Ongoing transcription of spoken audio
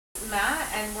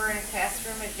Matt, and we're in a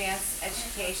classroom advanced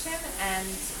education, and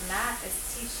Matt is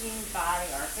teaching body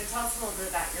art. So tell us a little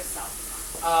bit about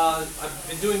yourself. I've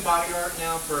been doing body art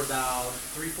now for about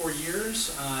 3-4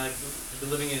 years. I've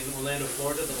been living in Orlando,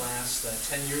 Florida the last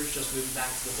 10 years, just moving back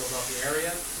to the Philadelphia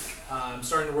area. I'm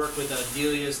starting to work with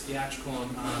Delia's Theatrical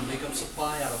Makeup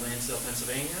Supply out of Lansdale,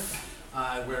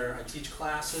 Pennsylvania, where I teach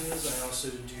classes. I also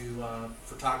do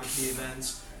photography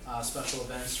events, special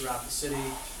events throughout the city.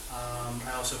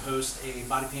 I also host a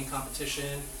body paint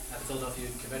competition at the Philadelphia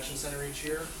Convention Center each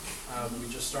year.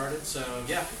 We just started, so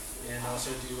yeah, and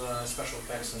also do special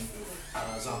effects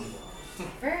and zombie work.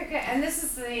 Very good. And this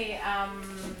is the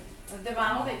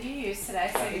model that you use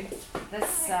today.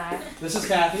 So This is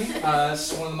Kathy.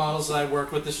 This is one of the models that I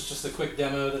worked with. This is just a quick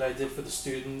demo that I did for the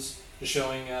students, just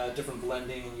showing different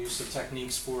blending and use of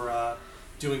techniques for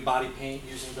doing body paint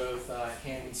using both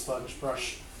hand and sponge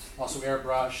brush, also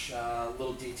airbrush,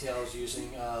 little details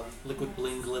using liquid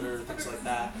bling glitter, things like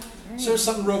that. So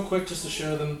something real quick just to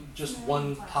show them just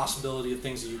one possibility of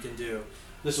things that you can do.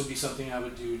 This would be something I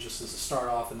would do just as a start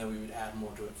off, and then we would add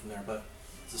more to it from there. But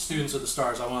the students are the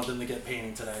stars. I want them to get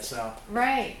painting today. So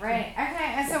right. Okay.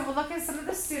 And so we'll look at some of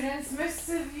the students. Most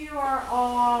of you are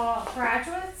all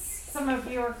graduates. Some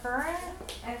of you are current.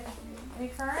 Any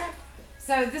current?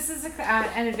 So this is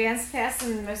an advanced class,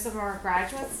 and most of them are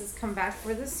graduates that's come back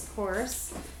for this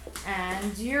course.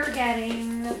 And you're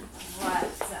getting what?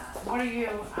 What are you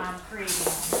creating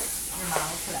on your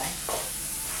model today?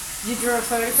 You drew a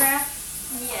photograph?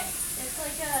 Yes, it's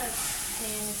like a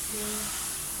fantasy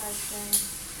type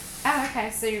thing. Oh, okay.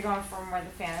 So you're going for more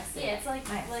the fantasy. Yeah, it's like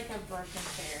nice. like a Broken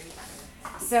Fairy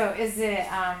kind of. So is it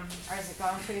or is it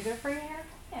going pretty good for you here?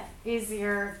 Yeah.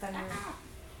 Easier than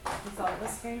you thought it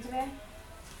was going to be?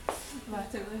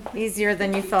 What? Easier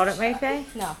than you thought it might be?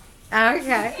 No.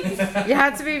 Okay. You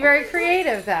have to be very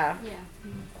creative though. Yeah.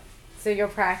 So you'll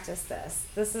practice this.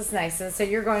 This is nice. And so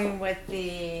you're going with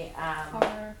the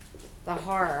Horror. the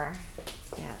horror.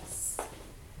 Yes.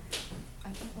 I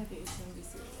think maybe it's going to be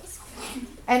serious.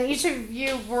 And each of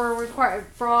you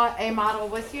brought a model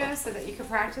with you so that you could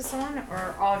practice on,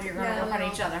 or all of you are going to work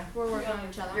on each other? We're working on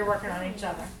each other. You're working on each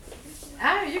other.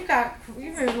 Oh, you've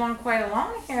moved along quite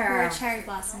along here. We're a cherry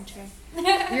blossom tree.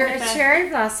 You're a cherry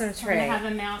blossom We're tree. gonna have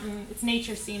a mountain. It's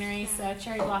nature scenery, so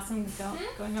cherry blossoms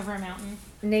going over a mountain.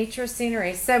 Nature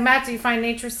scenery. So Matt, do you find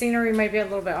nature scenery might be a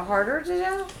little bit harder to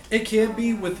do? it can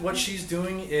be with what she's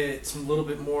doing. It's a little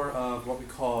bit more of what we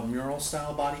call mural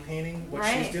style body painting. What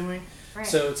Right. she's doing. Right.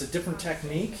 So it's a different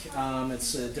technique.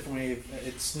 It's a different way.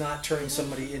 It's not turning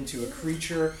somebody into a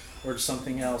creature or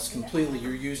something else completely.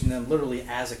 You're using them literally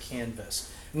as a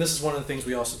canvas. And this is one of the things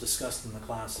we also discussed in the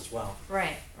class as well.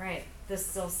 Right. The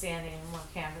still standing and more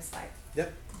canvas like.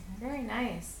 Yep. Very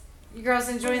nice. You girls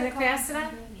enjoying the class today?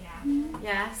 Yeah.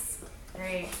 Yes.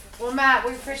 Great. Well, Matt,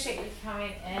 we appreciate you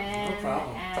coming in. No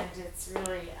problem. And it's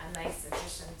really a nice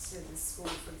addition to the school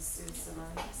for the students to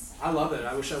learn this. I love it.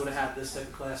 I wish I would have had this type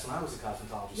of class when I was a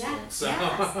cosmetology student. So.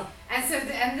 Yes. And so,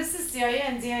 and this is Delia,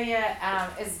 and Delia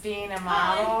is being a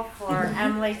model for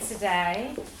Emily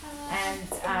today.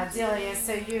 And Delia,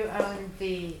 so you own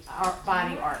the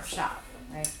body art shop,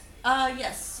 right?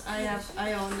 Yes,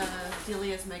 I own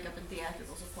Delia's Makeup and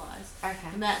Theatrical Supplies.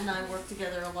 Okay. Matt and I work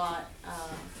together a lot,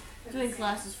 doing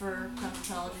classes for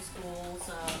cosmetology schools,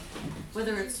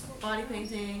 whether it's body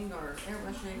painting or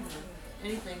airbrushing or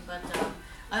anything. But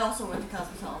I also went to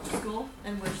cosmetology school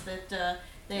and wish that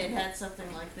they had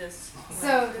something like this.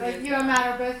 So you and Matt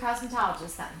are both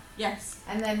cosmetologists then, Yes,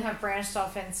 and then have branched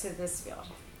off into this field.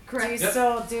 correct. Do you Yep.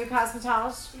 still do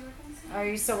cosmetology? Are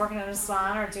you still working in a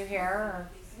salon or do hair?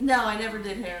 No, I never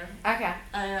did hair. Or? Okay.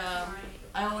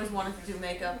 I always wanted to do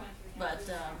makeup, but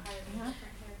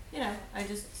you know,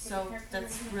 so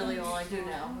that's really all I do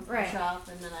now. Right. Shop,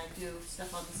 and then I do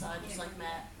stuff on the side, just like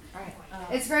Matt. Right.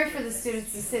 It's great for the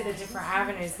students to see the different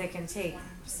avenues they can take,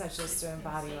 such as doing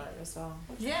body art as well.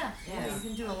 Yeah, Yes. you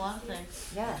can do a lot of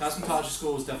things. Yes. Cosmetology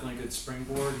school was definitely a good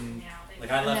springboard, and like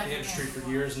I left the industry for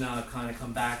years. Now I've kind of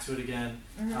come back to it again,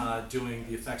 doing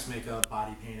the effects makeup,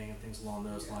 body painting, and things along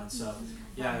those lines. So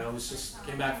yeah, I always just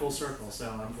came back full circle. So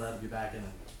I'm glad to be back in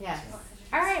it. Yeah. So.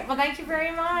 All right. Well, thank you very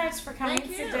much for coming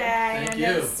Thank you. today. Thank I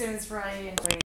know you. the students really enjoyed